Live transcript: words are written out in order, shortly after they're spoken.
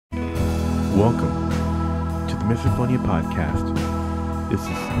Welcome to the Misophonia podcast. This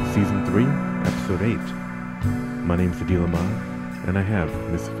is Season 3, Episode 8. My name's Adil Ahmad, and I have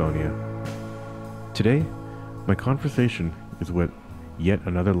misophonia. Today, my conversation is with yet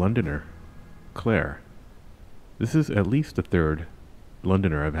another Londoner, Clare. This is at least the third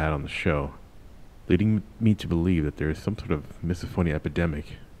Londoner I've had on the show, leading me to believe that there is some sort of misophonia epidemic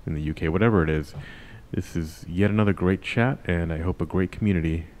in the UK. Whatever it is, this is yet another great chat, and I hope a great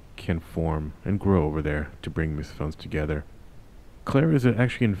community can form and grow over there to bring misophones together. Clare is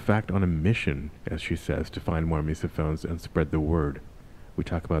actually in fact on a mission, as she says, to find more misophones and spread the word. We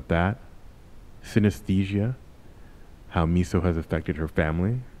talk about that, synesthesia, how miso has affected her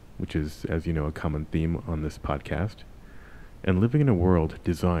family, which is, as you know, a common theme on this podcast, and living in a world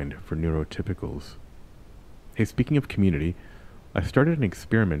designed for neurotypicals. Hey, speaking of community, I started an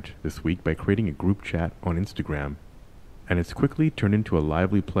experiment this week by creating a group chat on Instagram, and it's quickly turned into a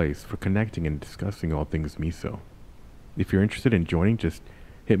lively place for connecting and discussing all things miso. If you're interested in joining, just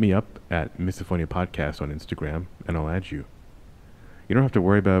hit me up at Misophonia Podcast on Instagram, and I'll add you. You don't have to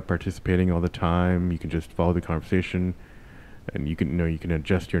worry about participating all the time. You can just follow the conversation, and you can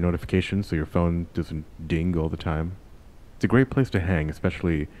adjust your notifications so your phone doesn't ding all the time. It's a great place to hang,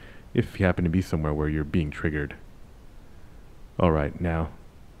 especially if you happen to be somewhere where you're being triggered. All right, now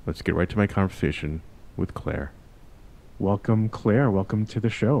let's get right to my conversation with Clare. Welcome, Clare. Welcome to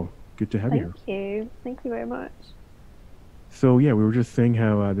the show. Good to have you. Thank you. Thank you very much. So yeah, we were just saying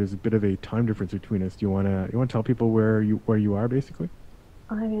how there's a bit of a time difference between us. Do you wanna tell people where you are basically?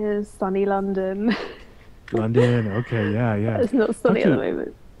 I'm in sunny London. London. Okay. Yeah. It's not sunny at the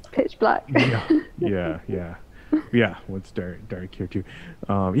moment. It's pitch black. Yeah. Well, it's dark here too.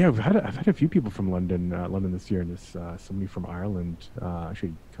 Yeah, I've had a few people from London this year, and this somebody from Ireland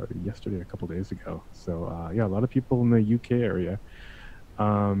actually yesterday, a couple days ago. So yeah, a lot of people in the UK area.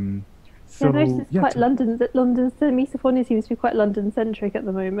 So, yeah, I noticed it's quite London's misophonia seems to be quite London centric at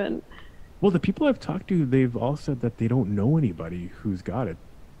the moment. Well, the people I've talked to, they've all said that they don't know anybody who's got it.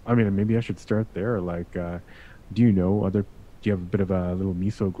 I mean, maybe I should start there. Like, do you have a bit of a little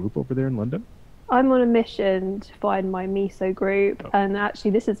miso group over there in London? I'm on a mission to find my miso group, and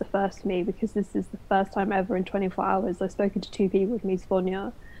actually this is the first for me because this is the first time ever in 24 hours I've spoken to two people with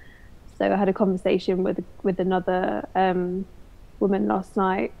misophonia. So I had a conversation with another woman last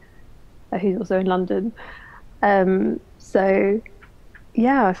night who's also in London. So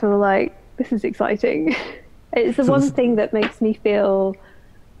yeah, I feel like this is exciting. It's the one thing that makes me feel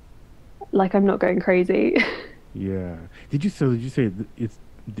like I'm not going crazy. Yeah. Did you say it's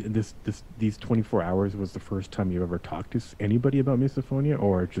these 24 hours was the first time you ever talked to anybody about misophonia,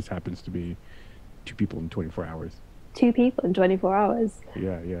 or it just happens to be two people in 24 hours? Two people in 24 hours.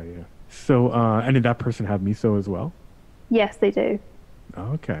 Yeah. So, and did that person have miso as well? Yes, they do.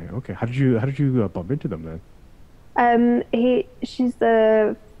 Okay. How did you bump into them then? She's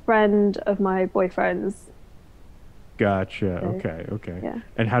the friend of my boyfriend's. Gotcha. So, okay. Yeah.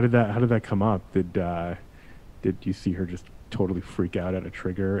 And how did that come up? Did you see her just totally freak out at a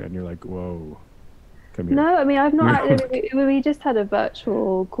trigger, and you're like, "Whoa, come here"? No, I mean I've not. We just had a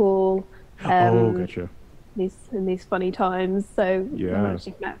virtual call. Oh, gotcha. In these funny times, so we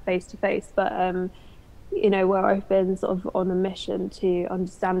actually met face to face. But where I've been sort of on a mission to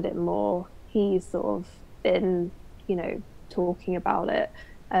understand it more, he's sort of been, talking about it,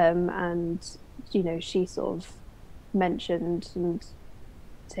 and she sort of mentioned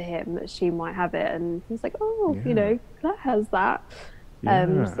to him that she might have it, and he's like, Claire has that.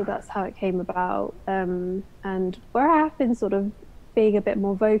 So that's how it came about. And where I have been sort of being a bit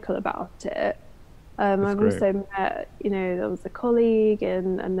more vocal about it, I've great. also met, there was a colleague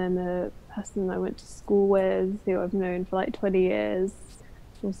and then a person I went to school with who I've known for like 20 years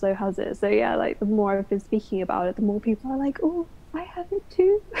also has it. So yeah, like the more I've been speaking about it, the more people are like, oh, I have it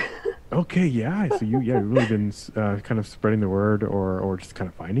too. Okay, yeah. So you've really been kind of spreading the word, or just kind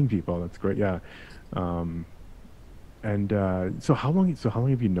of finding people. That's great. Yeah. And so how long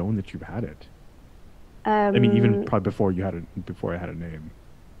have you known that you've had it? I mean, even probably before I had a name.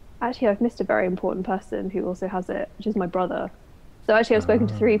 Actually, I've missed a very important person who also has it, which is my brother. So actually, I've spoken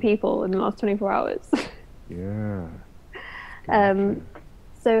to 3 people in the last 24 hours. Yeah. Gotcha.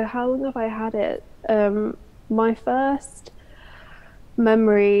 So how long have I had it? My first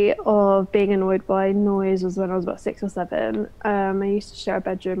memory of being annoyed by noise was when I was about 6 or 7. I used to share a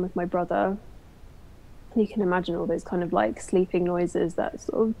bedroom with my brother. You can imagine all those kind of like sleeping noises that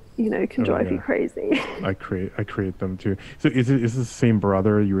sort of, can drive you crazy. I create them too. So is this the same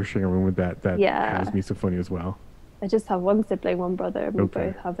brother you were sharing a room with that has misophonia as well? I just have one sibling, one brother, and we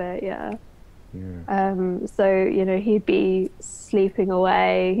both have it, yeah. Yeah. So, he'd be sleeping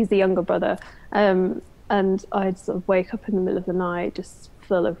away. He's the younger brother. And I'd sort of wake up in the middle of the night just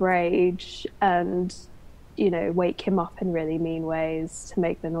full of rage and, wake him up in really mean ways to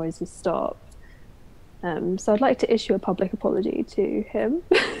make the noises stop. So I'd like to issue a public apology to him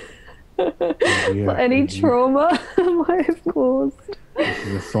for Yeah. any trauma I might have caused. This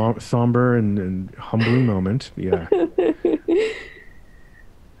is a somber and humbling moment. Yeah.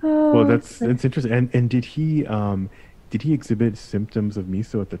 Well, Oh, that's interesting. And did he exhibit symptoms of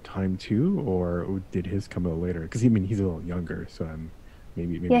miso at the time too, or did his come out later? Because I mean he's a little younger, so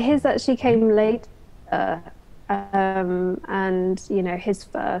maybe yeah, he came his out actually later. came later. And his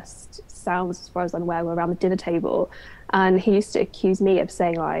first sounds, as far as I'm aware, were around the dinner table. And he used to accuse me of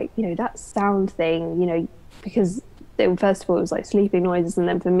saying, like, that sound thing, because first of all, it was like sleeping noises. And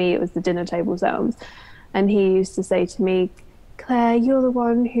then for me, it was the dinner table sounds. And he used to say to me, Claire, you're the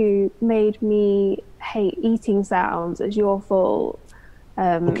one who made me hate eating sounds. It's your fault.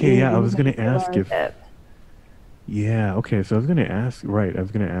 Okay, yeah, I You was gonna made me ask like if it. yeah, okay, so I was gonna ask, right, I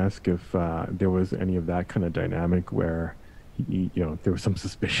was gonna ask if there was any of that kind of dynamic where there was some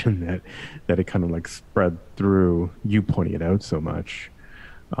suspicion that it kind of like spread through you pointing it out so much.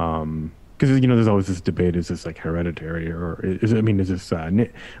 Because there's always this debate: is this like hereditary, or is this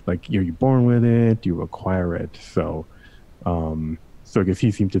like you born with it? Do you acquire it? So I guess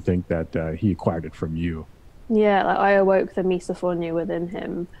he seemed to think that he acquired it from you. Yeah, like I awoke the misophonia within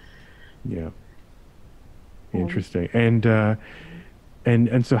him. Yeah, Um, interesting.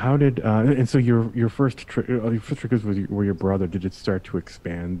 And so how did and so your first triggers were your brother. Did it start to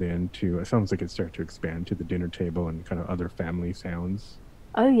expand then to? It sounds like it started to expand to the dinner table and kind of other family sounds.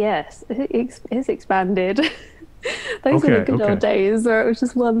 Oh yes, it's expanded. Those were the Okay, good old okay. days where it was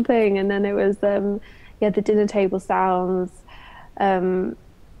just one thing, and then it was yeah, the dinner table sounds. Um,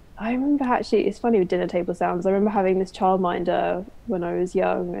 I remember actually, it's funny with dinner table sounds. I remember having this childminder when I was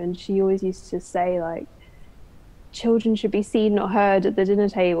young, and she always used to say like, children should be seen, not heard at the dinner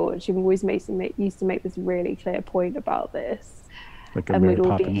table, and she always used to make this really clear point about this, Like a and Mary we'd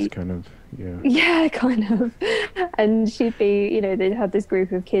all Poppins be kind of, yeah. yeah, kind of. And she'd be, they'd have this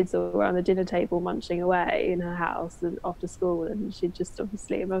group of kids all around the dinner table munching away in her house and after school. And she'd just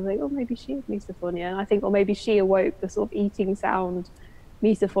obviously, and I was like, oh, maybe she has misophonia. And I think, or maybe she awoke the sort of eating sound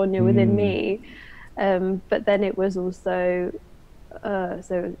misophonia within Mm, me. But then it was also, so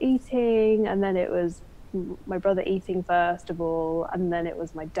it was eating, and then it was my brother eating first of all, and then it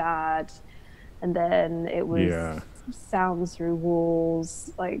was my dad, and then it was yeah, sounds through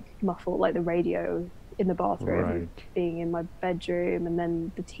walls, like muffled, like the radio in the bathroom right. being in my bedroom, and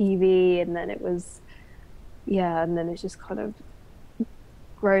then the TV, and then it was, yeah, and then it's just kind of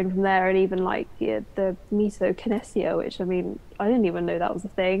grown from there. And even like, yeah, the misokinesia, which I mean, I didn't even know that was a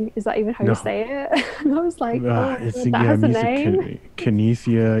thing. Is that even how you No, say it? And I was like, oh my it's God, that yeah, has a name.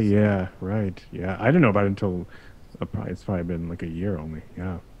 kinesia. Yeah, right. Yeah, I didn't know about it until it's probably been like a year only.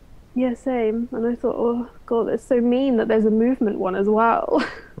 Yeah, Yeah, same. And I thought, oh God, it's so mean that there's a movement one as well.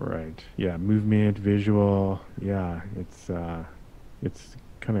 right. Yeah, movement, visual. Yeah, it's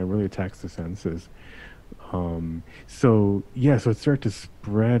kind of really attacks the senses. So yeah, so it started to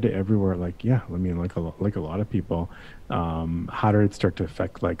spread everywhere. Like yeah, I mean, like a lot of people. How did it start to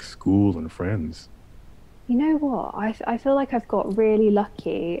affect like school and friends? You know what? I feel like I've got really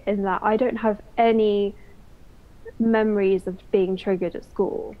lucky in that I don't have any memories of being triggered at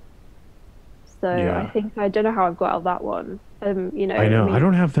school. So I Yeah, think I don't know how I've got out of that one. I I know. I mean,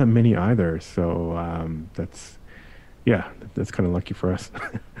 don't have that many either. So that's yeah, that's kind of lucky for us.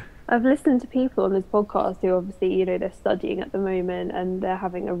 I've listened to people on this podcast who obviously, they're studying at the moment and they're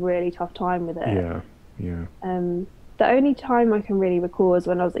having a really tough time with it. Yeah, yeah. Um, the only time I can really recall is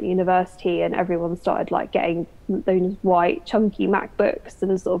when I was at university and everyone started like getting those white chunky MacBooks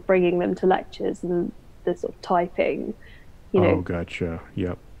and sort of bringing them to lectures and the sort of typing, you Oh, know, gotcha.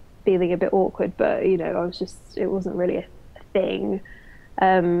 Yep. feeling a bit awkward, but I was just, it wasn't really a thing.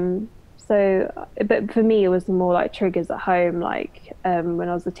 But for me, it was more like triggers at home. Like when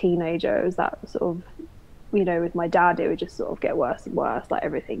I was a teenager, it was that sort of, with my dad, it would just sort of get worse and worse. Like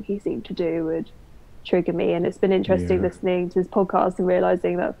everything he seemed to do would trigger me. And it's been interesting Yeah. listening to this podcast and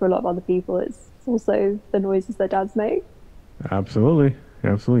realizing that for a lot of other people, it's also the noises their dads make. Absolutely.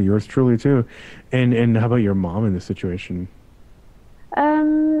 Absolutely. Yours truly too. And how about your mom in this situation?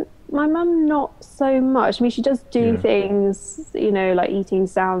 My mum, not so much. I mean, she does do Yeah. things, like eating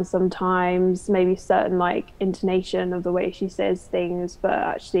sounds sometimes, maybe certain like intonation of the way she says things, but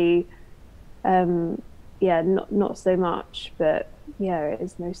actually, um, yeah, not so much. But it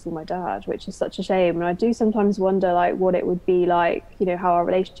is mostly my dad, which is such a shame. And I do sometimes wonder like what it would be like, how our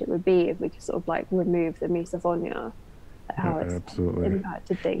relationship would be if we could sort of like remove the misophonia, how it's Absolutely.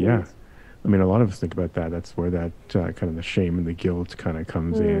 impacted things. Yeah. I mean, a lot of us think about that. That's where that kind of the shame and the guilt kind of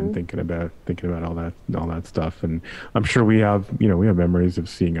comes in, thinking about all that stuff. And I'm sure we have memories of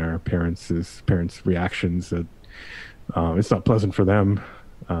seeing our parents' reactions that it's not pleasant for them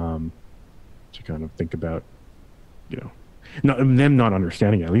to kind of think about, not them not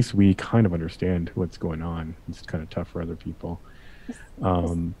understanding it. At least we kind of understand what's going on. It's kind of tough for other people. I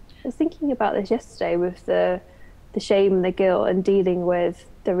was thinking about this yesterday with the shame and the guilt and dealing with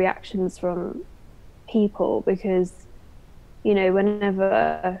the reactions from people, because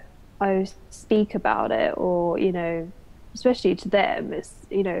whenever I speak about it, or especially to them, it's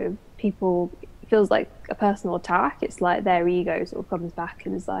people, it feels like a personal attack. It's like their ego sort of comes back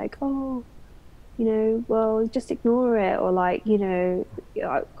and is like, oh, well, just ignore it, or like, I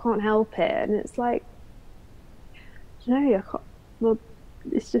can't help it. And it's like, I can't, well,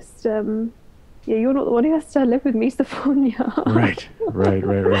 it's just you're not the one who has to live with misophonia. Right.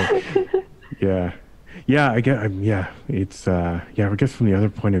 Yeah, I get. It's I guess from the other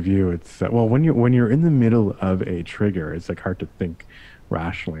point of view, it's well, when you're in the middle of a trigger, it's like hard to think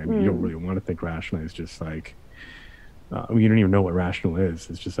rationally. I mean, you don't really want to think rationally. It's just like you don't even know what rational is.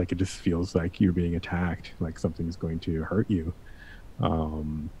 It's just like it just feels like you're being attacked, like something's going to hurt you.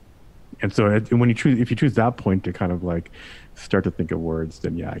 And so if you choose that point to kind of like start to think of words,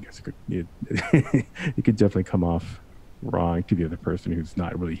 then I guess it could definitely come off wrong to the other person who's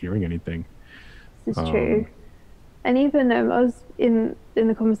not really hearing anything. This is true. And even I was in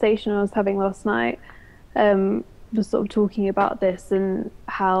the conversation I was having last night, was sort of talking about this and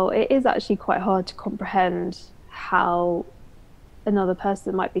how it is actually quite hard to comprehend how another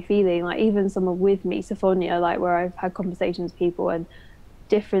person might be feeling. Like even someone with misophonia, like where I've had conversations with people and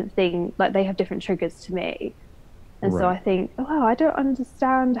different things, like they have different triggers to me. And so I think, oh, I don't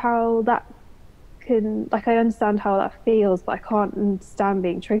understand how that can, like, I understand how that feels, but I can't understand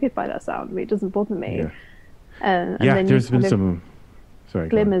being triggered by that sound. I mean, it doesn't bother me. And then there's been some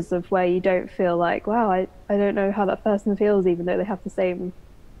glimmers of where you don't feel like, wow, I don't know how that person feels, even though we have the same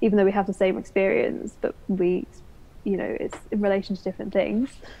experience, but we, it's in relation to different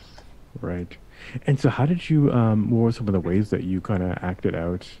things. Right. And so how did you, what were some of the ways that you kind of acted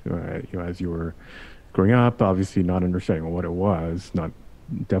out, as you were growing up, obviously not understanding what it was, not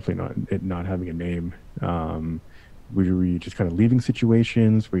having a name. Were you just kind of leaving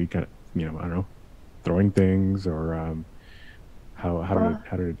situations? Were you kind of, I don't know, throwing things, or how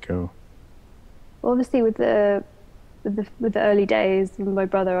did it go? Well, obviously with the early days with my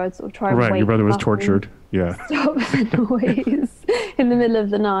brother, I'd sort of try and wake your brother was tortured. Stop the noise in the middle of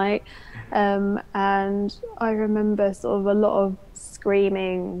the night. And I remember sort of a lot of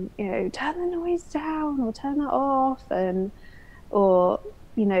screaming, turn the noise down or turn that off, or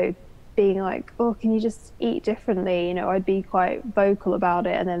being like, oh, can you just eat differently? I'd be quite vocal about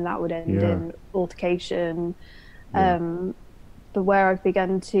it, and then that would end in altercation. But where I've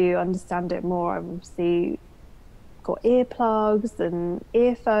begun to understand it more, I've obviously got earplugs and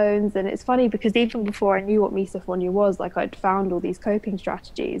earphones. And it's funny because even before I knew what misophonia was, like I'd found all these coping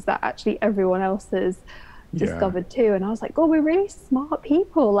strategies that actually everyone else has discovered too. And I was like, oh, we're really smart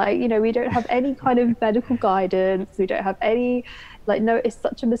people. Like, we don't have any kind of medical guidance. We don't have any, like, no, it's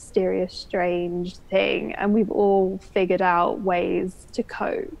such a mysterious, strange thing. And we've all figured out ways to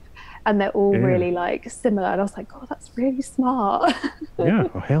cope. And they're all really like similar. And I was like, oh, that's really smart.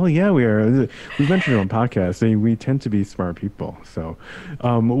 Oh, hell yeah, we are. We mentioned it on podcasts. We tend to be smart people. So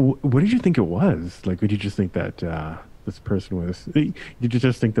what did you think it was? Like, did you just think that this person was, did you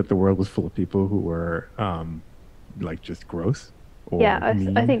just think that the world was full of people who were like just gross? Or I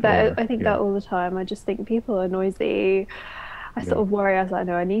think that all the time. I just think people are noisy. I sort of worry. I was like,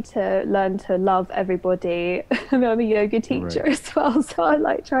 no, I need to learn to love everybody. I mean, I'm a yoga teacher as well, so I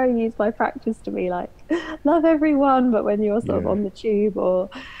like try and use my practice to be like, love everyone. But when you're sort of on the tube or,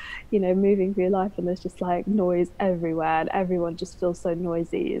 moving through life and there's just like noise everywhere and everyone just feels so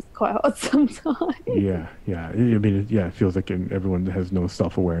noisy, it's quite hard sometimes. I mean, it feels like everyone has no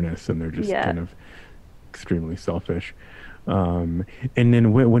self-awareness and they're just kind of extremely selfish. And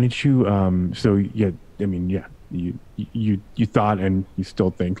then when did you? You thought, and you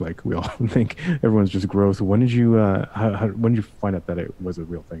still think, like we all think, everyone's just gross. When did you when did you find out that it was a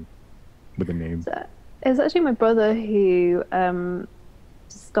real thing with a name? So it was actually my brother who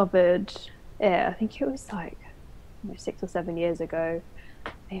discovered it. I think it was like 6 or 7 years ago.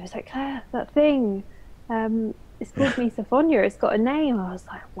 And he was like, Claire, that thing, it's called misophonia. It's got a name. I was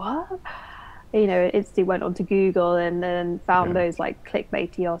like, what? instantly went onto Google and then found Yeah. those like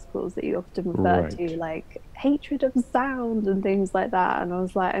clickbaity articles that you often refer to, Right. like hatred of sound and things like that. And I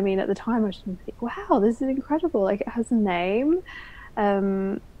was like, I mean, at the time I was just thinking, wow, this is incredible. Like it has a name.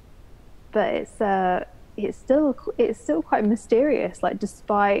 Um, but it's still quite mysterious. Like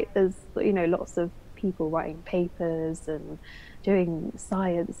despite there's lots of people writing papers and doing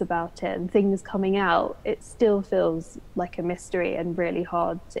science about it and things coming out, it still feels like a mystery and really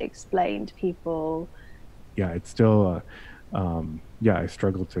hard to explain to people. Yeah, it's still yeah, I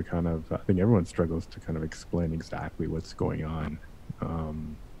struggle to kind of, I think everyone struggles to kind of explain exactly what's going on.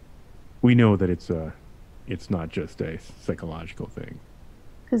 um we know that it's not just a psychological thing.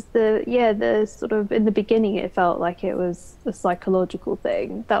 Because the sort of in the beginning it felt like it was a psychological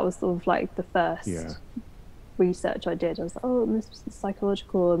thing. That was sort of like the Yeah. first research I did. I was like, oh, this is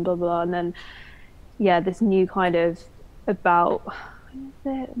psychological and blah blah. And then yeah, this new kind of about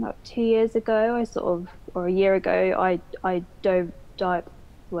about 2 years ago, I sort of or a year ago, I dove dive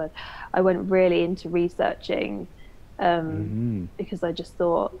well, I went really into researching, Hmm. because I just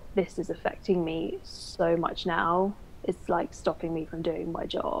thought this is affecting me so much now. It's like stopping me from doing my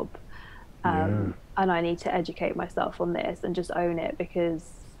job. Yeah. And I need to educate myself on this and just own it, because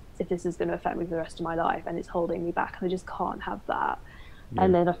if this is going to affect me for the rest of my life and it's holding me back, and I just can't have that.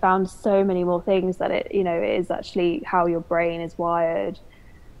 And Yeah. then I found so many more things that it is actually how your brain is wired.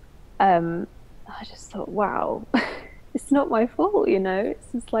 um I just thought, wow, it's not my fault.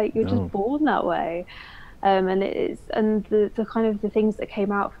 It's just like you're just No. born that way. And it is, and the kind of the things that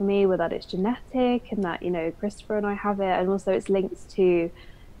came out for me were that it's genetic, and that Christopher and I have it, and also it's linked to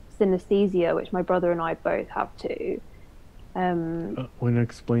synesthesia, which my brother and I both have too. When I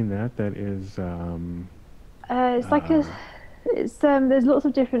explain that, that is It's like a uh it's there's lots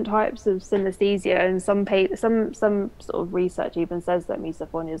of different types of synesthesia, and some sort of research even says that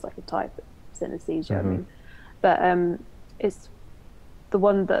misophonia is like a type of synesthesia. I uh-huh. mean, but it's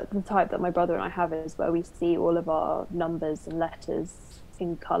the type that my brother and I have is where we see all of our numbers and letters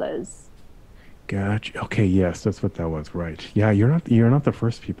in colors. Gotcha. Okay, yes, that's what that was, right. Yeah, you're not the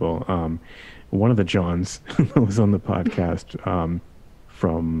first people. One of the Johns that was on the podcast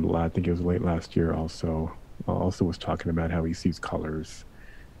from I think it was late last year also was talking about how he sees colors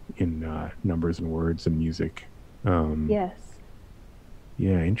in numbers and words and music. Um Yes.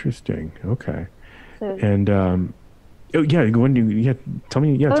 yeah, interesting. Okay. So, And oh yeah, when you yeah, tell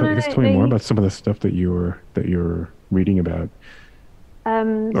me yeah, oh I no, guess no, tell me more no. about some of the stuff that you're reading about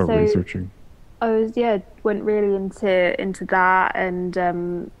or So researching. I was, yeah, went really into that, and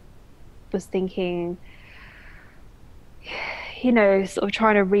was thinking, sort of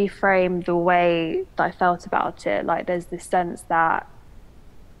trying to reframe the way that I felt about it. Like there's this sense that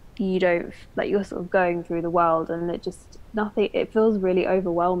you don't like you're sort of going through the world, and it just nothing it feels really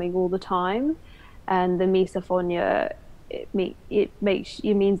overwhelming all the time. And the misophonia, it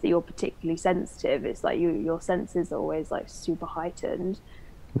means that you're particularly sensitive. It's like your senses are always like super heightened.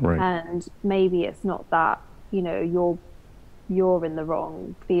 Right. And maybe it's not that you're in the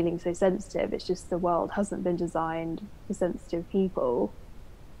wrong feeling so sensitive. It's just the world hasn't been designed for sensitive people.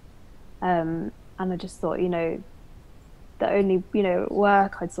 And I just thought, that only, at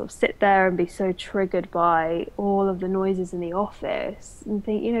work, I'd sort of sit there and be so triggered by all of the noises in the office and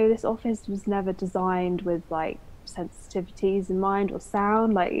think, this office was never designed with like sensitivities in mind or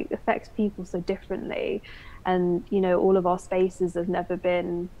sound. Like it affects people so differently. And, all of our spaces it's never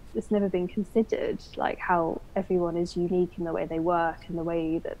been considered, like how everyone is unique in the way they work and the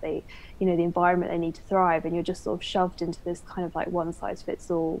way that they, the environment they need to thrive. And you're just sort of shoved into this kind of like one size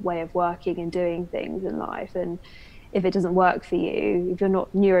fits all way of working and doing things in life. And if it doesn't work for you, if you're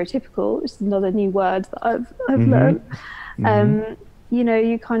not neurotypical, which is another new word that I've Mm-hmm. learned, Mm-hmm. um,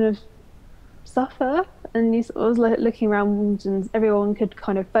 you kind of suffer, and you sort of like looking around, and everyone could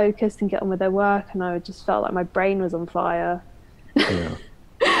kind of focus and get on with their work, and I just felt like my brain was on fire. Yeah.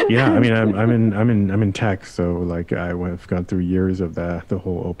 Yeah, I mean, I'm in tech, so like I've gone through years of the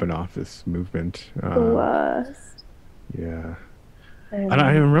whole open office movement. The worst. Yeah, and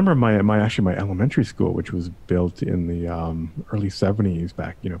I Um, remember my elementary school, which was built in the early '70s,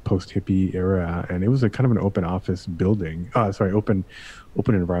 back post hippie era, and it was a kind of an open office building. Sorry, open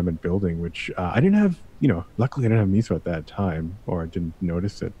environment building, which I didn't have. Luckily I didn't have miso at that time, or I didn't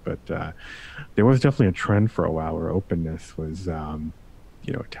notice it, but there was definitely a trend for a while where openness was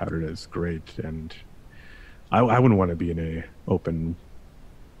touted as great, and I wouldn't want to be in a open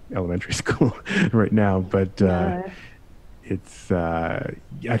elementary school right now, but no. it's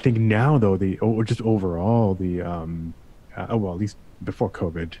I think now though, the or just overall, the well, at least before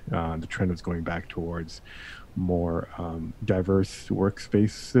COVID, the trend was going back towards more diverse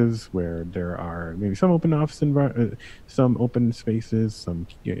workspaces where there are maybe some open office some open spaces, some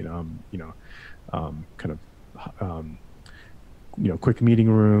kind of quick meeting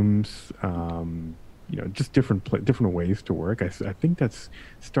rooms, just different ways to work. I think that's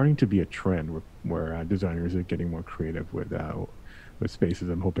starting to be a trend where designers are getting more creative with spaces.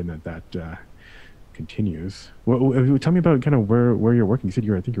 I'm hoping that continues. Well, tell me about kind of where you're working. You said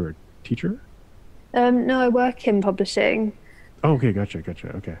I think you were a teacher? No, I work in publishing. Oh, okay, gotcha.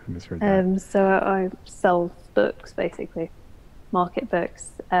 Okay, I misheard that. So I sell books, basically, market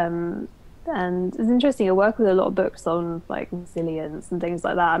books. And it's interesting. I work with a lot of books on like resilience and things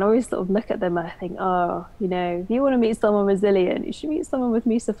like that. And I always sort of look at them and I think, oh, if you want to meet someone resilient, you should meet someone with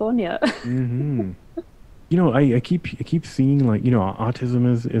misophonia. Mm-hmm. I keep seeing like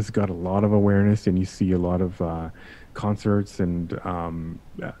autism is got a lot of awareness, and you see a lot of concerts and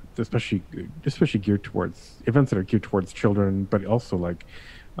especially geared towards events that are geared towards children, but also like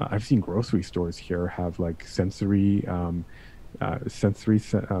I've seen grocery stores here have like sensory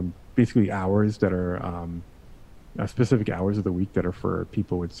basically hours that are specific hours of the week that are for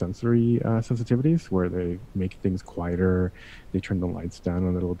people with sensory sensitivities, where they make things quieter, they turn the lights down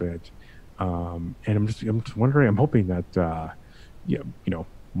a little bit. And I'm just wondering, I'm hoping that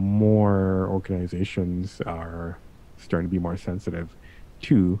more organizations are starting to be more sensitive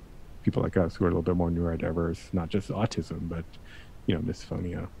to people like us who are a little bit more neurodiverse, not just autism, but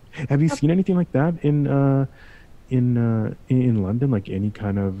misophonia. Have you seen anything like that in London, like any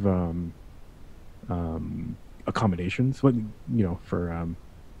kind of accommodations? What for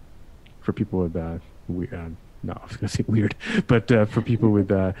people with no, I was gonna say weird, but for people with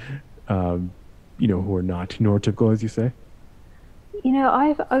who are not neurotypical, as you say.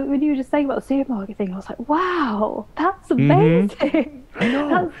 When you were just saying about the supermarket thing, I was like, wow, that's amazing. Mm-hmm. I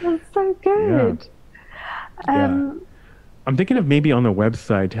know. That's so good. Yeah. I'm thinking of maybe on the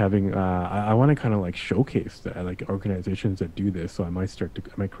website having I want to kind of like showcase that, like organizations that do this. So I might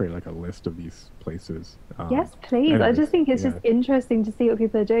create like a list of these places. Yes, please. I just think it's yeah. just interesting to see what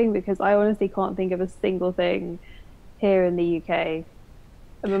people are doing, because I honestly can't think of a single thing here in the UK.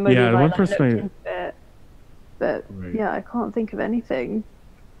 I mean, maybe one person but right. yeah, I can't think of anything.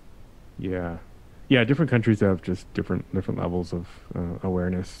 Yeah, different countries have just different levels of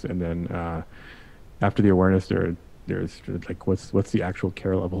awareness, and then after the awareness, there's like what's the actual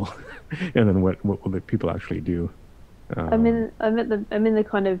care level, and then what will the people actually do. I'm in the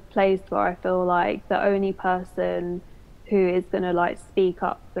kind of place where I feel like the only person who is going to like speak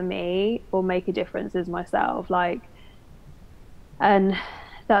up for me or make a difference is myself. Like, and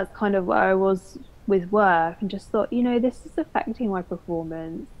that's kind of where I was with work, and just thought, this is affecting my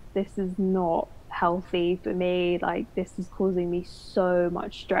performance. This is not healthy for me. Like, this is causing me so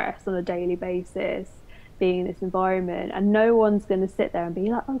much stress on a daily basis, being in this environment, and no one's going to sit there and be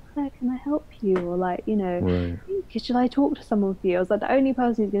like, oh, Claire, can I help you? Or like, right. should I talk to someone for you? I was like, the only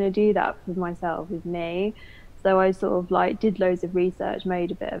person who's going to do that for myself is me. So I sort of like did loads of research,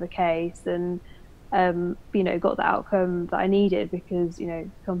 made a bit of a case, and got the outcome that I needed, because the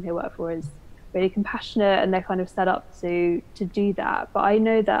company I work for is really compassionate, and they're kind of set up to do that. But I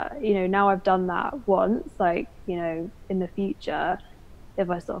know that now I've done that once, like in the future, if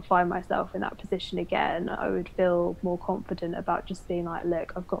I sort of find myself in that position again, I would feel more confident about just being like,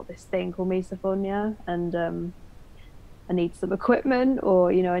 look, I've got this thing called misophonia, and I need some equipment, or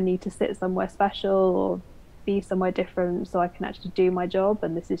I need to sit somewhere special or be somewhere different so I can actually do my job.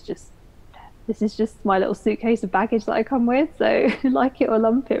 And this is just my little suitcase of baggage that I come with, so like it or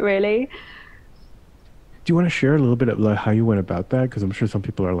lump it, really. Do you want to share a little bit of like how you went about that? Because I'm sure some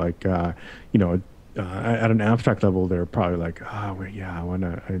people are like, at an abstract level, they're probably like, I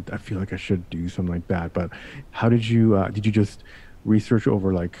feel like I should do something like that. But how did you just research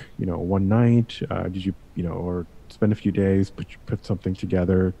over like, one night? Did you, or spend a few days, put something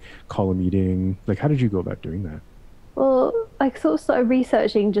together, call a meeting? Like, how did you go about doing that? Well, like sort of started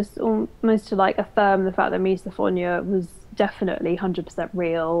researching just almost to like affirm the fact that misophonia was definitely 100%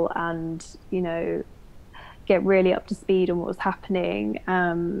 real, and, get really up to speed on what was happening.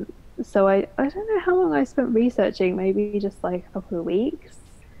 So I don't know how long I spent researching, maybe just like a couple of weeks.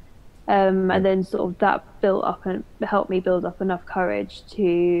 And then sort of that built up and helped me build up enough courage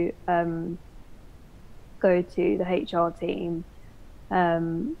to go to the HR team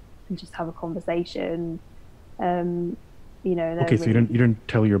and just have a conversation. Okay, so you didn't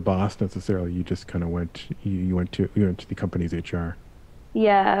tell your boss necessarily. You just kind of went to the company's HR.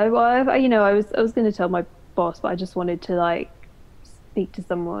 Yeah, well, I was going to tell my boss, but I just wanted to like speak to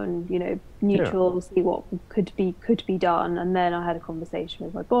someone, Yeah. neutral, see what could be done. And then I had a conversation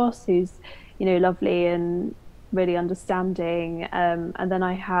with my boss, who's, lovely and really understanding. And then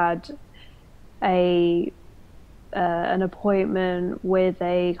I had a an appointment with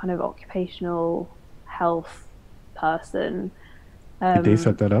a kind of occupational health person. Did they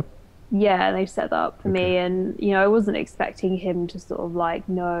set that up? Yeah, they set that up for Okay. me, and I wasn't expecting him to sort of like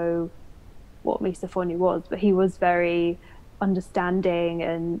know what misophonia was, but he was very understanding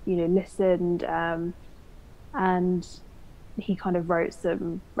and listened, and he kind of wrote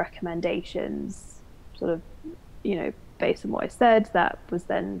some recommendations, sort of based on what I said, that was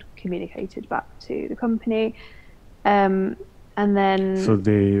then communicated back to the company. Um, and So then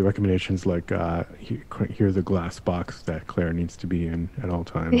the recommendations like here's a glass box that Claire needs to be in at all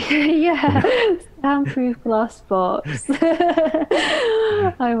times. yeah, Yeah. soundproof glass box.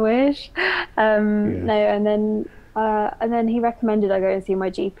 I wish. Yeah. No, and then he recommended I go and see my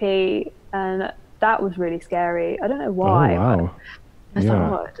GP, and that was really scary. I don't know Oh why, but wow. I was like, Yeah.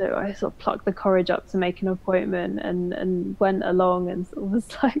 oh, what do I sort of plucked the courage up to make an appointment, and went along and sort of was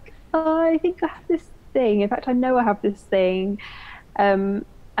like, oh, I think I have this thing. In fact, I know I have this thing. And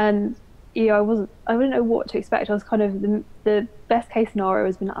I didn't know what to expect. I was kind of the best case scenario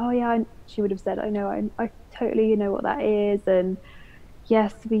has been like, oh yeah, she would have said, I know, I totally know what that is, and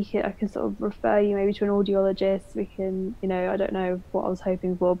yes, I can sort of refer you maybe to an audiologist. We can, I don't know what I was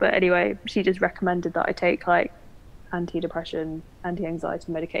hoping for, but anyway, she just recommended that I take like antidepressant, anti-anxiety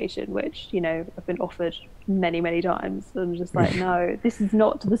medication, which I've been offered many, many times. I'm just like, no, this is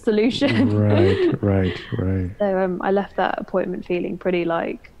not the solution. Right, right, right. So I left that appointment feeling pretty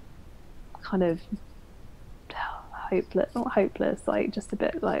like kind of hopeless, not hopeless, like just a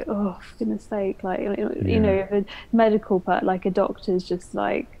bit like, oh, for goodness sake, like Yeah. if a medical part, like a doctor's just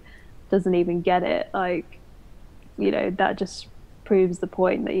like doesn't even get it, like that just proves the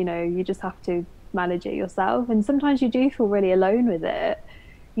point that you just have to manage it yourself. And sometimes you do feel really alone with it.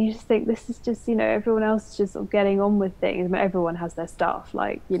 You just think this is just everyone else is just sort of getting on with things. I mean, everyone has their stuff,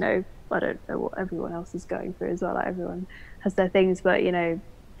 like I don't know what everyone else is going through as well, like everyone has their things, but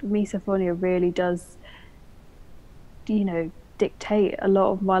misophonia really does dictate a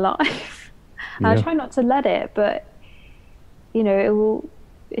lot of my life. And I Yeah. try not to let it, but it will,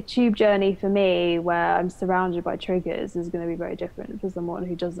 a tube journey for me where I'm surrounded by triggers is going to be very different for someone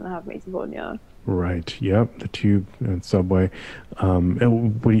who doesn't have misophonia. Right. Yep. The tube and subway.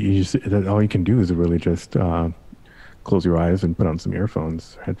 And what do you just that all you can do is really just close your eyes and put on some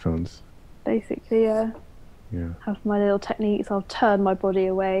earphones, headphones. Basically, Yeah. have my little techniques. I'll turn my body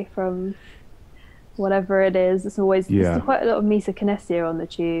away from whatever it is. There's Yeah. quite a lot of misokinesia on the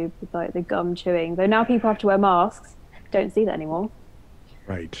tube, with like the gum chewing. Though now people have to wear masks. Don't see that anymore.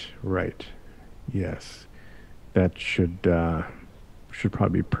 Right. Right. Yes. That should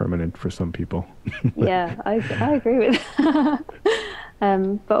probably be permanent for some people. Yeah, I agree with that.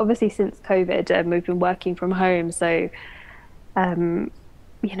 But obviously since COVID, we've been working from home, so um,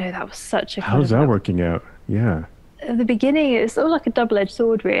 that was such a kind How's of that working out? Yeah. at the beginning. It's sort of like a double-edged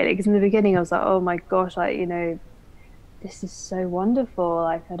sword, really, because in the beginning I was like, oh my gosh, like this is so wonderful.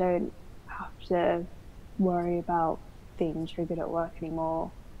 Like I don't have to worry about being triggered at work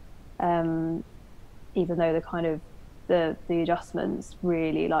anymore. Um, Even though the kind of the adjustments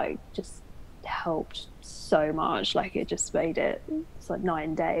really like just helped so much, like it just made it's like night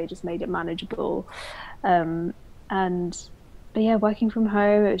and day, it just made it manageable. And but yeah, working from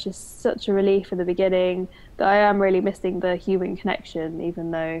home, it was just such a relief in the beginning, but I am really missing the human connection,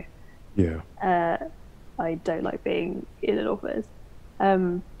 even though Yeah. uh, I don't like being in an office.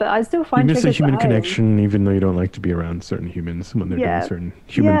 But I still You find miss a triggers at human home. connection even though you don't like to be around certain humans when they're doing Yeah, certain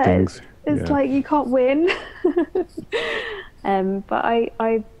human yeah, things. it's Yeah. like you can't win. But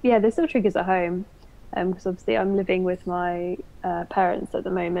yeah, there's still triggers at home, because obviously I'm living with my parents at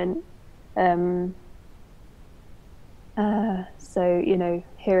the moment. Um, so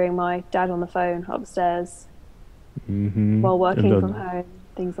hearing my dad on the phone upstairs Mm-hmm. while And working from the home,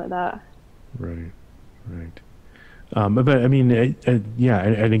 things like that. right, right. But I mean, yeah,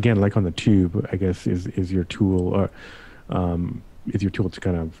 and again, like on the tube, I guess is your tool, or is your tool to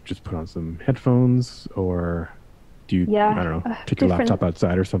kind of just put on some headphones, or do you, I Yeah, don't know, take your different. laptop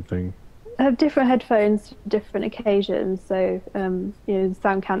outside or something? I have different headphones for different occasions. So the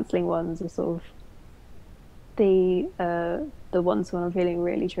sound cancelling ones are sort of the ones when I'm feeling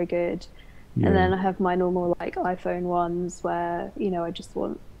really triggered. And Yeah, then I have my normal like iPhone ones where I just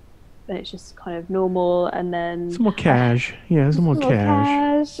want, and it's just kind of normal. And then some more cash. Yeah, some more more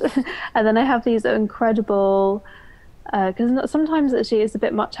cash. cash. And then I have these incredible Because sometimes actually it's a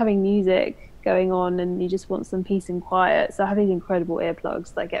bit much having music going on and you just want some peace and quiet. So I have these incredible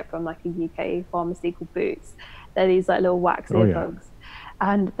earplugs that I get from like a UK pharmacy called Boots. They're these like little wax Oh yeah. earplugs,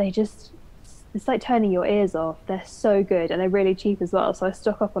 and they just it's like turning your ears off. They're so good and they're really cheap as well. So I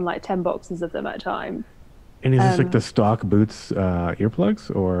stock up on like 10 boxes of them at a time. And is this like the Um, stock Boots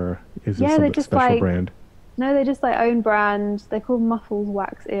earplugs, or is this yeah, they're some just special like brand? no, they're just like own brand. They're called Muffles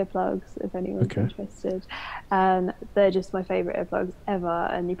Wax earplugs, if anyone's Okay. interested. And they're just my favorite earplugs ever.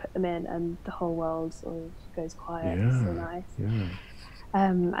 And you put them in, and the whole world sort of goes quiet. It's so Yeah. nice. Yeah.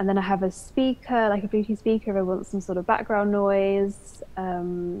 And then I have a speaker, like a Bluetooth speaker, if I want some sort of background noise.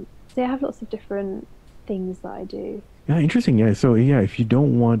 So yeah, I have lots of different things that I do. Yeah, interesting. Yeah. So yeah, if you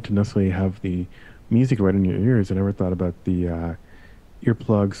don't want to necessarily have the music right in your ears, I never thought about the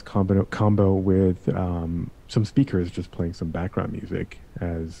earplugs combo with some speakers just playing some background music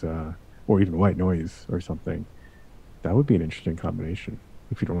as or even white noise or something. That would be an interesting combination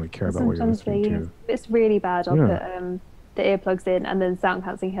if you don't really care And about what you're sometimes listening they, if to. it's really bad, I'll Yeah. put the earplugs in and then sound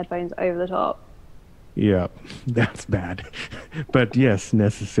cancelling headphones over the top. Yeah, that's bad. But yes,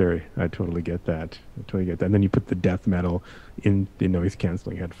 necessary. I totally get that. I totally get that. And then you put the death metal in the noise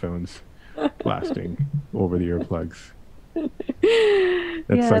canceling headphones blasting over the earplugs. That's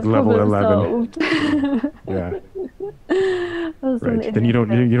Yeah, like level problem 11. solved. Yeah, That's right. something Then you like don't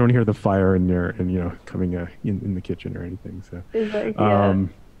that. you don't hear the fire in there and coming in the kitchen or anything. So It's like, yeah.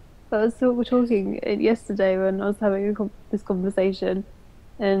 um I was sort of talking yesterday when I was having this conversation,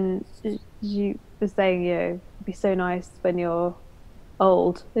 and you were saying, it'd be so nice when you're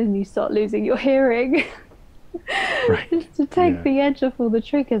old and you start losing your hearing, right. just to take Yeah. the edge off all the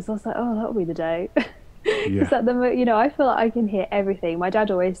triggers. I was like, oh, that'll be the day. Because Yeah. at the moment, I feel like I can hear everything. My dad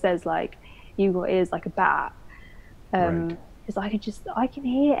always says, like, you've got ears like a bat. Right. Because I can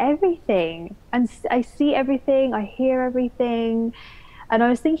hear everything and I see everything, I hear everything. And I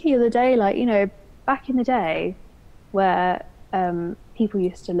was thinking the other day, like, back in the day where people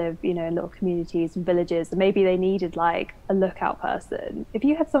used to live, in little communities and villages, and maybe they needed like a lookout person. If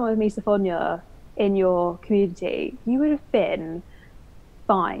you had someone with misophonia in your community, you would have been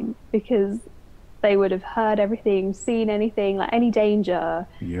fine because they would have heard everything, seen anything, like any danger.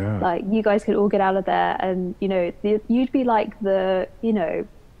 Yeah. Like you guys could all get out of there, and you'd be like the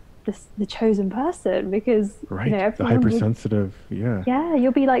chosen person because Right. The everyone would. hypersensitive. Yeah. Yeah,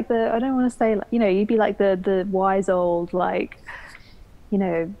 you'll be like I don't want to say, like, you'd be like the wise old, like, you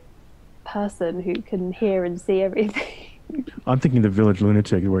know, person who can hear and see everything. I'm thinking the village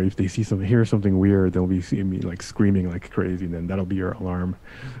lunatic, where if they hear something weird, they'll be seeing me like screaming like crazy. Then that'll be your alarm.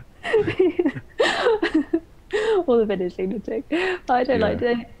 Or the village lunatic. I don't like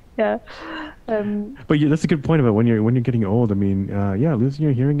Yeah. to. Yeah. Um, But yeah, that's a good point about when you're getting old. I mean, yeah, losing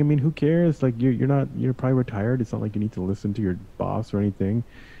your hearing. I mean, who cares? Like you're probably retired. It's not like you need to listen to your boss or anything.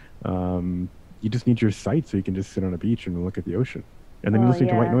 You just need your sight so you can just sit on a beach and look at the ocean, and then you're oh listening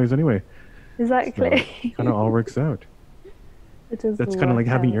to white yeah, noise anyway. So exactly. kind of all works out. It does That's all kind of work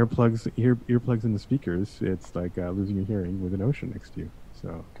like having out. earplugs in the speakers. It's like losing your hearing with an ocean next to you.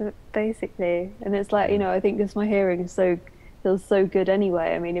 So But basically, and it's like, yeah, I think because my hearing is so feels so good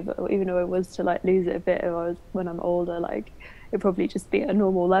anyway. I mean, even though it was to like lose it a bit if I was when I'm older, like it'd probably just be at a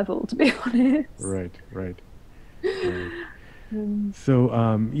normal level, to be honest. right, right, right. Um, So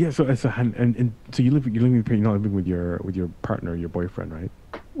yeah, and so you're not living with your partner, your boyfriend, right?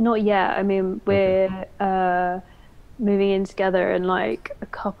 Not yet. I mean, Okay. we're moving in together in like a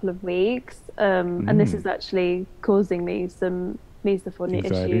couple of weeks, and this Mm, is actually causing me some misophonia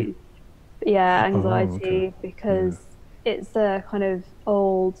anxiety. issues. Yeah, Oh, okay. anxiety Yeah. because it's a kind of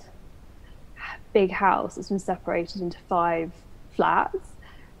old, big house that's been separated into five flats.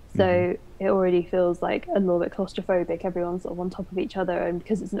 Hmm. So it already feels like a little bit claustrophobic. Everyone's sort of on top of each other, and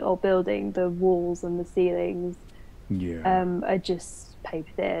because it's an old building, the walls and the ceilings Yeah. are just paper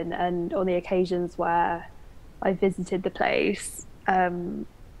thin. And on the occasions where I visited the place,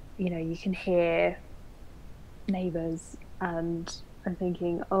 you can hear neighbors, and I'm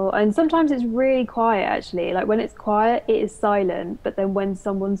thinking, oh, and sometimes it's really quiet actually. Like when it's quiet, it is silent, but then when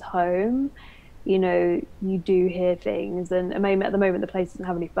someone's home, you do hear things. And maybe at the moment the place doesn't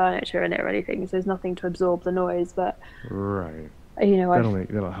have any furniture in it or anything, so there's nothing to absorb the noise. But Right. I've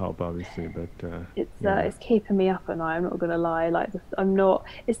That'll help obviously, but yeah. it's keeping me up at night. I'm not gonna lie. Like I'm not.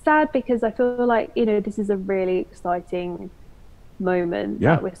 It's sad because I feel like this is a really exciting moment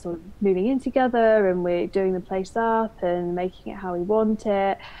Yeah. that we're sort of moving in together and we're doing the place up and making it how we want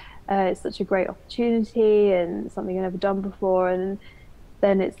it. It's such a great opportunity and something I've never done before. And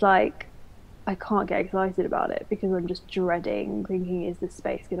then it's like I can't get excited about it because I'm just dreading thinking, is this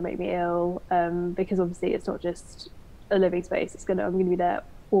space going to make me ill? Because obviously it's not just a living space. I'm going to be there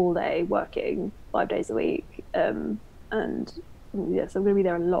all day working 5 days a week. And yes, I'm going to be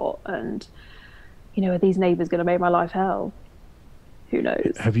there a lot. And, are these neighbors going to make my life hell? Who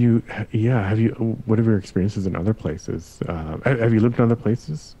knows? What are your experiences in other places? Have you lived in other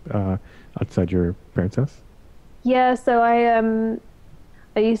places outside your parents' house? Yeah, so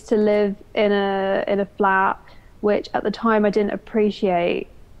I used to live in a flat, which at the time I didn't appreciate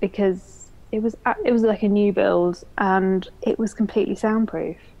because it was like a new build and it was completely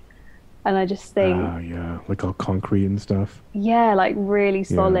soundproof. And I just think, like all concrete and stuff. Yeah, like really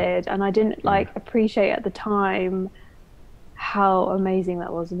solid. And I didn't like appreciate at the time how amazing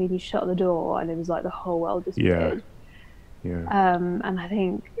that was. I mean, you shut the door and it was like the whole world disappeared. And I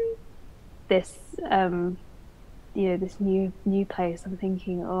think this this new place, I'm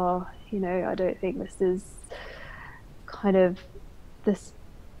thinking, I don't think this is kind of this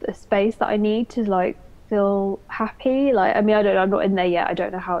a space that I need to like feel happy. Like, I mean, I'm not in there yet. I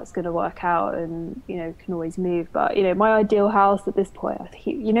don't know how it's going to work out, and can always move. But my ideal house at this point, I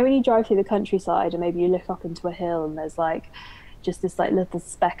think, when you drive through the countryside and maybe you look up into a hill and there's like just this like little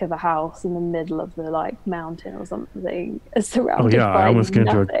speck of a house in the middle of the like mountain or something, surrounded by I almost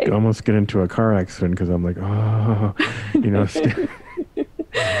nothing. get into a car accident because I'm like,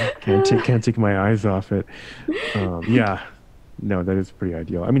 can't take my eyes off it. No, that is pretty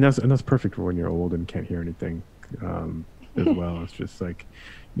ideal. I mean, that's perfect for when you're old and can't hear anything as well. It's just like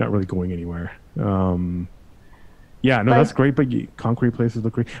not really going anywhere. That's great. But concrete places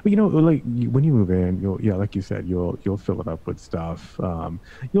look great. But when you move in, like you said, you'll fill it up with stuff.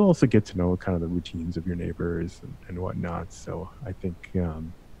 You'll also get to know kind of the routines of your neighbors and whatnot. So I think,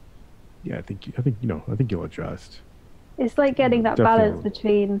 I think you'll adjust. It's like getting that balance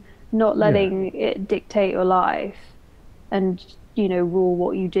between not letting it dictate your life and rule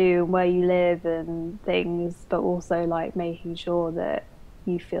what you do and where you live and things, but also like making sure that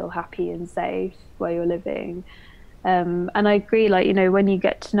you feel happy and safe where you're living. And I agree, like, when you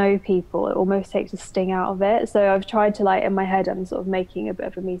get to know people, it almost takes a sting out of it. So I've tried to, like, in my head, I'm sort of making a bit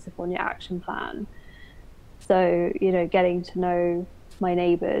of a misophonia action plan. So, getting to know my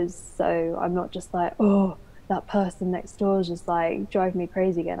neighbors. So I'm not just like, oh, that person next door is just like driving me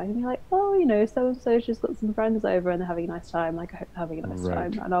crazy again. I can be like, oh, so-and-so's just got some friends over and they're having a nice time. Like, I hope they're having a nice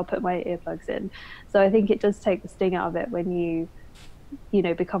time. And I'll put my earplugs in. So I think it does take the sting out of it when you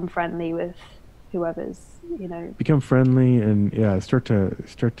become friendly with whoever's, become friendly and start to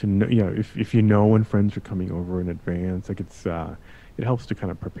know, if you know when friends are coming over in advance, like it helps to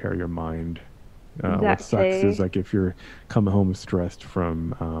kind of prepare your mind. Exactly. What sucks is like if you're coming home stressed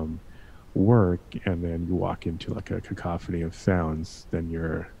from work and then you walk into like a cacophony of sounds, then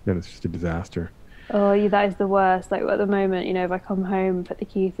it's just a disaster. Oh, that is the worst. Like at the moment, if I come home, put the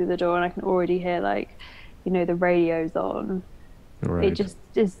key through the door and I can already hear like, the radio's on. Right. It just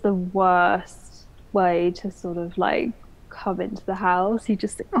is the worst way to sort of like come into the house. You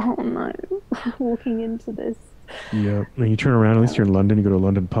just think, oh no, walking into this. Yeah, and you turn around, at least you're in London, you go to a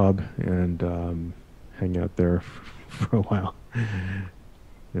London pub and hang out there for a while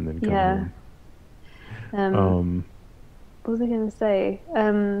and then come home. What was I going to say?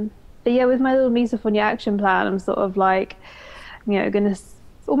 But with my little misophonia action plan, I'm sort of like, going to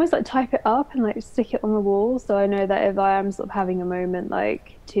almost like type it up and like stick it on the wall. So I know that if I am sort of having a moment,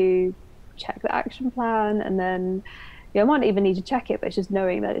 like to check the action plan, and then I might not even need to check it, but it's just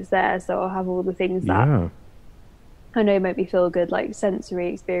knowing that it's there. So I'll have all the things that I know make me feel good, like sensory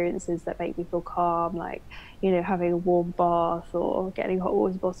experiences that make me feel calm, like having a warm bath or getting a hot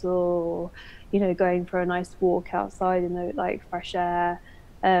water bottle, or going for a nice walk outside in the like fresh air,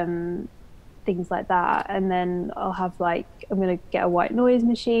 things like that. And then I'll have like, I'm going to get a white noise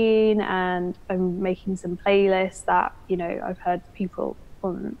machine, and I'm making some playlists that I've heard people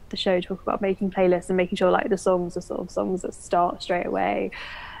on the show talk about making playlists and making sure like the songs are sort of songs that start straight away.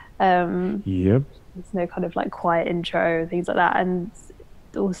 Yep. There's no kind of like quiet intro and things like that. And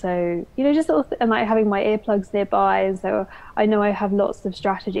also, just sort of, and like having my earplugs nearby. And so I know I have lots of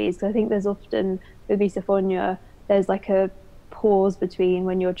strategies, because I think there's often with misophonia, there's like a pause between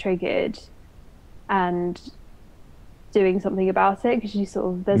when you're triggered and doing something about it, because you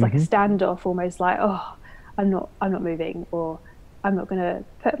sort of, there's like a standoff, almost like, oh, I'm not moving, or I'm not going to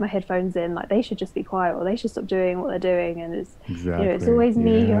put my headphones in, like they should just be quiet, or they should stop doing what they're doing. And it's it's always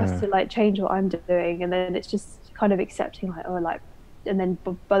me who has to like change what I'm doing. And then it's just kind of accepting like, oh, like, and then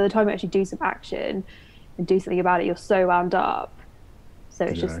by the time you actually do some action and do something about it, you're so wound up. So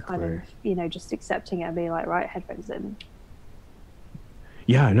it's just kind of just accepting it and being like, right, headphones in.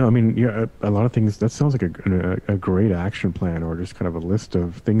 Yeah, no, I mean, a lot of things, that sounds like a great action plan, or just kind of a list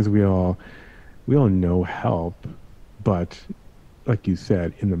of things we all know help. But like you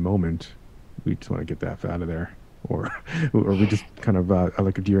said, in the moment, we just want to get the F out of there. Or, or we just kind of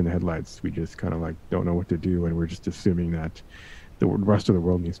like a deer in the headlights. We just kind of like don't know what to do, and we're just assuming that the rest of the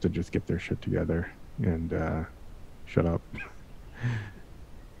world needs to just get their shit together and shut up.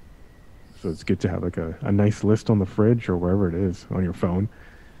 So it's good to have like a nice list on the fridge or wherever it is on your phone.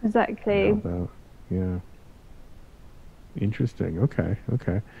 Exactly. Yeah. Interesting. Okay.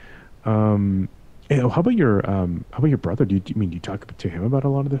 Okay. Um, how about your brother? Do you talk to him about a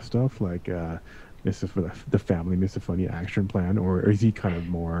lot of this stuff, like the family misophonia action plan, or is he kind of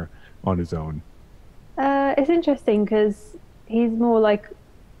more on his own? It's interesting because he's more like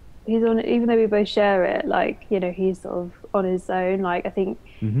he's on, even though we both share it, like, he's sort of on his own. Like, I think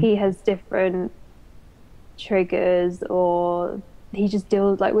Hmm. he has different triggers, or he just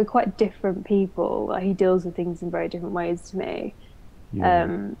deals, like, we're quite different people. Like, he deals with things in very different ways to me.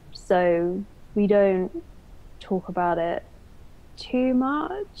 Yeah. So we don't talk about it too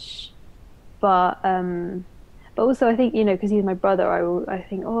much, but also I think, because he's my brother, I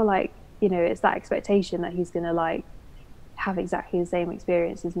think, oh, like, it's that expectation that he's gonna like have exactly the same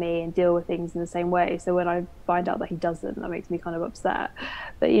experience as me and deal with things in the same way. So when I find out that he doesn't, that makes me kind of upset.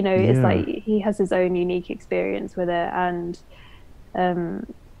 But it's Yeah. like he has his own unique experience with it, and um,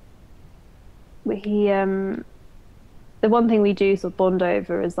 he the one thing we do sort of bond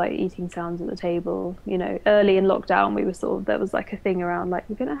over is like eating sounds at the table. Early in lockdown, we were sort of, there was like a thing around like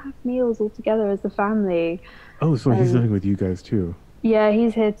we're gonna have meals all together as a family. Oh, so he's And living with you guys too. yeah,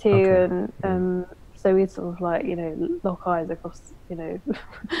 he's here Okay. too, and Yeah. so we sort of like lock eyes across, and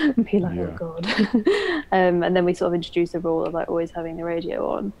be like, oh Yeah. god, and then we sort of introduce a rule of like always having the radio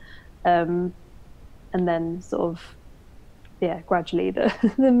on, and then sort of, yeah, gradually the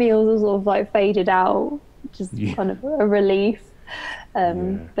the meals are sort of like faded out, just Yeah. kind of a relief.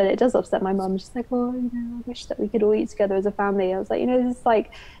 Yeah. But it does upset my mum. She's like, oh, I wish that we could all eat together as a family. I was like, this is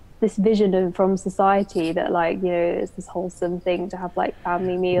like this vision from society that like, it's this wholesome thing to have like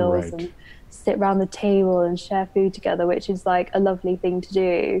family meals Right. and sit around the table and share food together, which is like a lovely thing to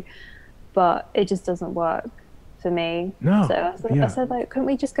do, but it just doesn't work for me. So No. I Yeah. said, like, couldn't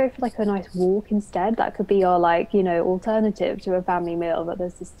we just go for like a nice walk instead? That could be our like, alternative to a family meal. But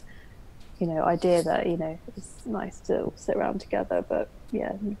there's this, idea that, it's nice to all sit around together. But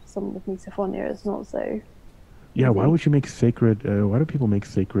yeah, someone with misophonia, it's not so Yeah, why easy. would you make sacred? Why do people make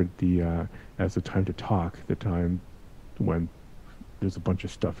sacred the as the time to talk, the time when there's a bunch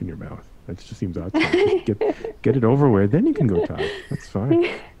of stuff in your mouth? That just seems odd to me. Just get it over with, then you can go talk. That's fine.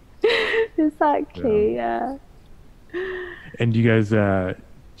 Yeah. Exactly, yeah. And do you guys? Well,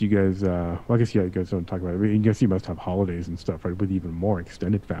 I guess yeah, you guys don't talk about it. But I guess you must have holidays and stuff, right? With even more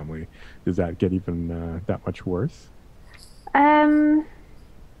extended family, does that get even that much worse? Um,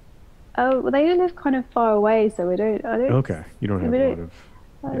 oh, well, they live kind of far away, so Okay, you don't have we a lot don't, of,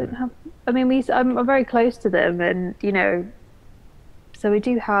 I yeah, don't have, I mean, I'm very close to them, and, so we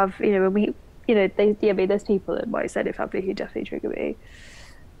do have, when we, they, yeah, I mean, there's people in my extended family who definitely trigger me.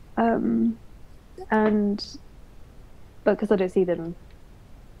 Um, and, but because I don't see them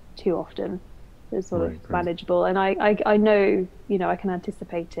too often, it's sort of right, right, manageable. And I know, I can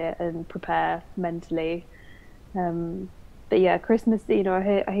anticipate it and prepare mentally. Um, but yeah, Christmas, I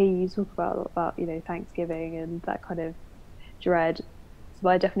hear you talk about, Thanksgiving and that kind of dread. So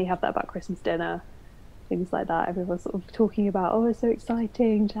I definitely have that about Christmas dinner, things like that. Everyone's sort of talking about, oh, it's so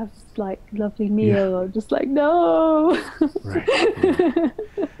exciting to have this like lovely yeah, meal. I'm just like, no. right, yeah.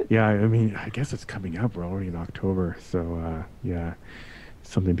 Yeah, I mean, I guess it's coming up. We're already in October, so yeah,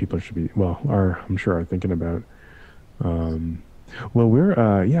 something people should be I'm sure are thinking about. Um, well,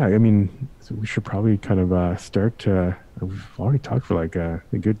 we're yeah, I mean, so we should probably kind of start. We've already talked for like a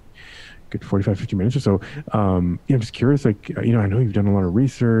good 45, 50 minutes or so. Yeah, I'm just curious, like I know you've done a lot of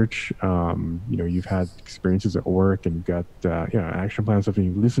research. You've had experiences at work, and you've got action plans stuff, and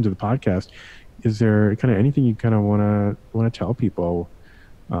you listen to the podcast. Is there kind of anything you kind of want to tell people?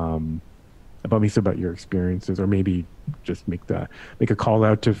 About me, so about your experiences, or maybe just make a call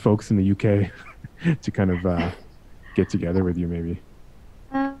out to folks in the UK to kind of get together with you, maybe.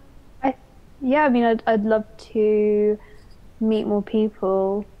 Um, I Yeah, I mean, I'd love to meet more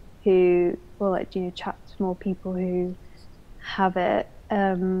people who, well, like, chat to more people who have it,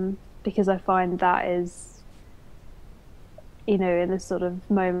 because I find that is, in the sort of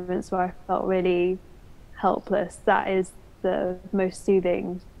moments where I felt really helpless, that is the most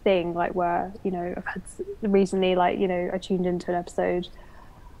soothing thing. Like, where, I've had recently, like, I tuned into an episode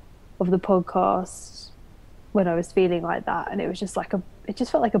of the podcast when I was feeling like that, and it was just like it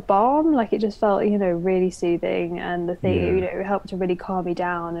just felt like a balm. Like, it just felt, really soothing, and the thing, Yeah, it helped to really calm me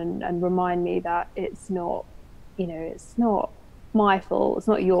down and remind me that it's not, it's not my fault, it's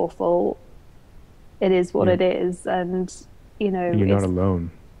not your fault, it is what Yeah. it is. And And you're not it's,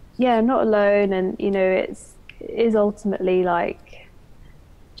 alone. yeah, not alone. And it is ultimately like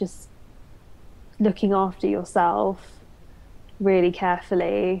just looking after yourself really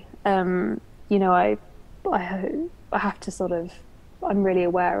carefully. I have to sort of, I'm really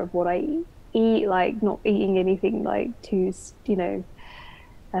aware of what I eat, like not eating anything like too,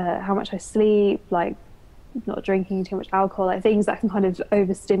 how much I sleep, like not drinking too much alcohol, like things that can kind of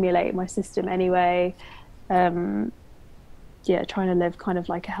overstimulate my system anyway. Um, yeah, trying to live kind of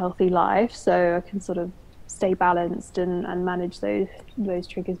like a healthy life so I can sort of stay balanced and manage those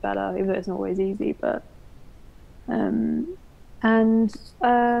triggers better, even though it's not always easy. But um, and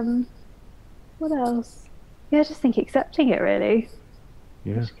what else? Yeah, I just think accepting it really,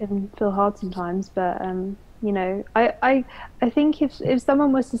 Yeah. which can feel hard sometimes. But I think if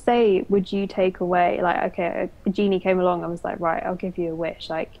someone was to say, "Would you take away?" Like, okay, a genie came along, I was like, right, I'll give you a wish.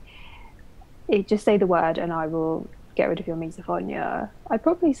 Like, just say the word, and I will get rid of your misophonia. I'd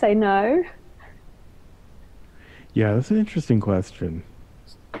probably say no. Yeah, that's an interesting question.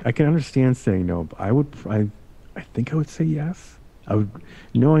 I can understand saying no, but I think I would say yes. I would,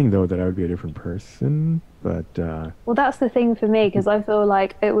 knowing though that I would be a different person, but Well, that's the thing for me because I feel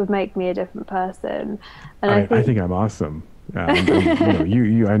like it would make me a different person, and I I think think I'm awesome. And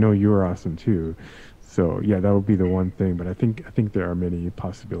I know you're awesome too. So yeah, that would be the one thing. But I think there are many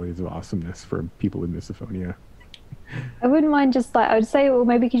possibilities of awesomeness for people with misophonia. I wouldn't mind just like I would say, well,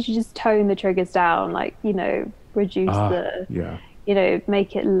 maybe could you just tone the triggers down, like reduce Ah, yeah.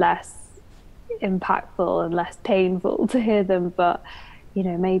 make it less impactful and less painful to hear them, but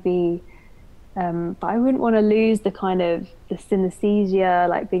maybe. But I wouldn't want to lose the kind of the synesthesia,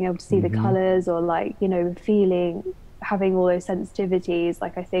 like being able to see the Hmm. colors or like, feeling, having all those sensitivities.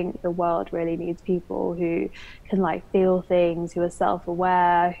 Like I think the world really needs people who can like feel things, who are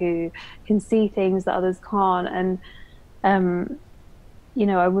self-aware, who can see things that others can't. And, um,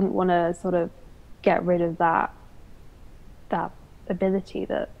 I wouldn't want to sort of get rid of that ability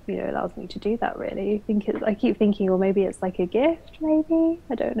that, allows me to do that really. I keep thinking, well, maybe it's like a gift, maybe.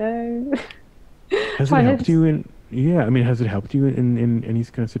 I don't know. Has it Trying to helped you in? Yeah, I mean, has it helped you in any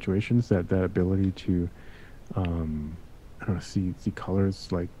kind of situations that ability to I don't know, see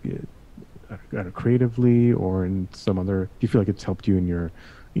colors like I don't know, creatively or in some other? Do you feel like it's helped you in your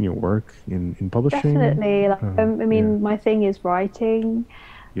work in publishing? Definitely. Like, I Yeah, mean, my thing is writing,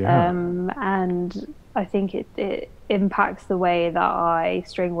 yeah. and I think it impacts the way that I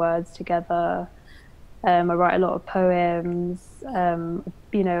string words together. I write a lot of poems.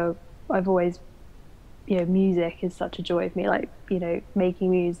 I've always, music is such a joy of me. Like,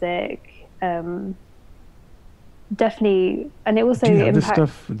 making music. Definitely, and it also Do you have this impacts.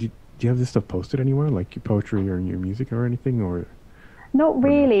 stuff? Do you have this stuff posted anywhere, like your poetry or your music or anything, Not or no?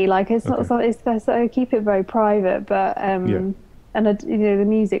 really. Like it's not Okay. something. I keep it very private. But Yeah. and the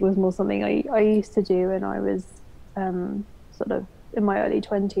music was more something I used to do when I was sort of in my early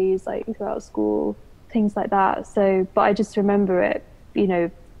 20s, like throughout school, things like that. So, but I just remember it.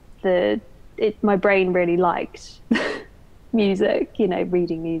 The it my brain really liked music.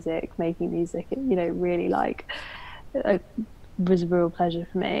 Reading music, making music. Really like it was a real pleasure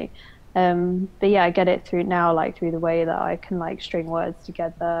for me. But yeah, I get it through now, like through the way that I can like string words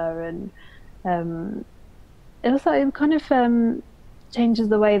together, and um, it kind of changes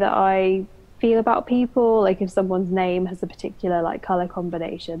the way that I feel about people. Like if someone's name has a particular like color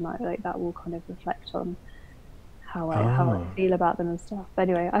combination, like that will kind of reflect on how I Oh. feel about them and stuff. But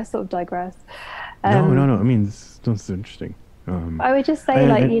anyway, I sort of digress. No, no, Um, no. I mean, this is interesting. I would just say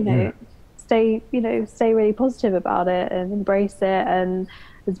like, Yeah. stay really positive about it and embrace it and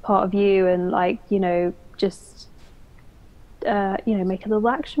as part of you and like, just make a little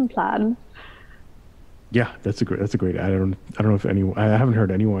action plan. Yeah, that's a great. I don't know if anyone I haven't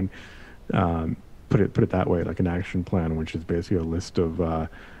heard anyone put it that way, like an action plan, which is basically a list of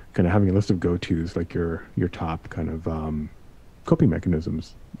kind of having a list of go-tos, like your top kind of coping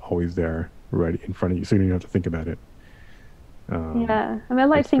mechanisms always there, right in front of you, so you don't have to think about it. Um, Yeah. I mean, I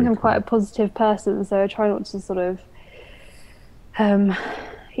like to that's think very I'm quite cool. a positive person, so I try not to sort of um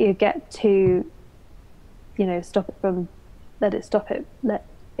get to, stop it from let it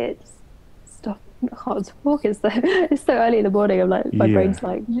stop. I can't talk. It's so early in the morning. I'm like my Yeah. brain's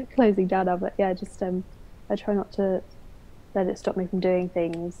like closing down now. But yeah, just I try not to let it stop me from doing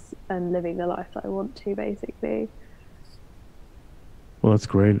things and living the life that I want to, basically. Well, that's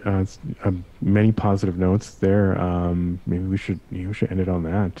great. It's, many positive notes there. Maybe we should end it on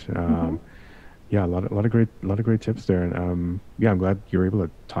that. Hmm. Yeah, a lot of great tips there, and yeah, I'm glad you're able to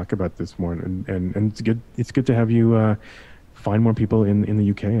talk about this more, and it's good to have you find more people in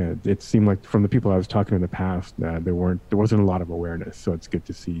the UK. It seemed like from the people I was talking to in the past, there wasn't a lot of awareness, so it's good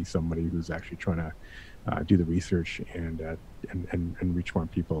to see somebody who's actually trying to do the research and reach more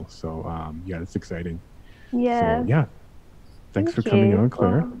people. So yeah, it's exciting. Yeah, So yeah, thanks for thank coming you. on,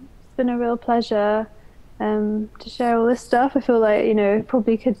 Claire. Well, it's been a real pleasure to share all this stuff. I feel like,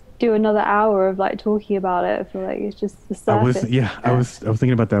 probably could do another hour of like talking about it. I feel like it's just the surface. I was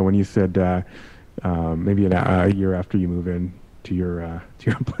thinking about that when you said maybe a year after you move in to your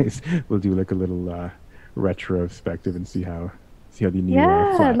place, we'll do like a little retrospective and see how the new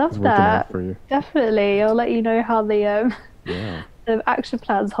Yeah, I flat is love working out that. for you. Definitely. I'll let you know how the Yeah. the action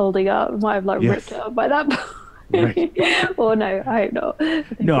plan's holding up. I might have like ripped Yes. it up by that Right. point. Or no, I hope not. I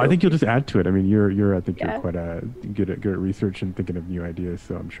think No, I it'll think you'll be, just add to it. I mean, I think you're yeah, quite good at research and thinking of new ideas.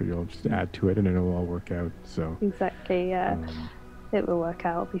 So I'm sure you'll just add to it, and it'll all work out. So exactly. Yeah, um, it will work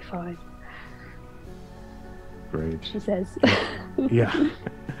out. It'll be fine. great. She says. Yeah.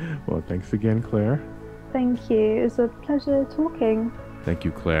 Well, thanks again, Claire. Thank you. It was a pleasure talking. Thank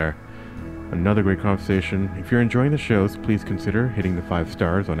you, Claire. Another great conversation. If you're enjoying the shows, please consider hitting the 5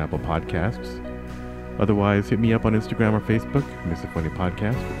 stars on Apple Podcasts. Otherwise, hit me up on Instagram or Facebook, Misophonia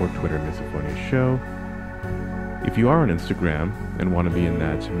Podcast, or Twitter, Misophonia Show. If you are on Instagram and want to be in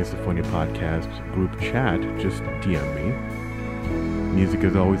that Misophonia Podcast group chat, just DM me. Music,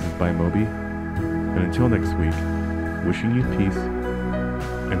 as always, is by Moby. And until next week, wishing you peace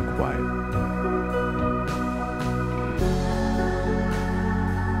and quiet.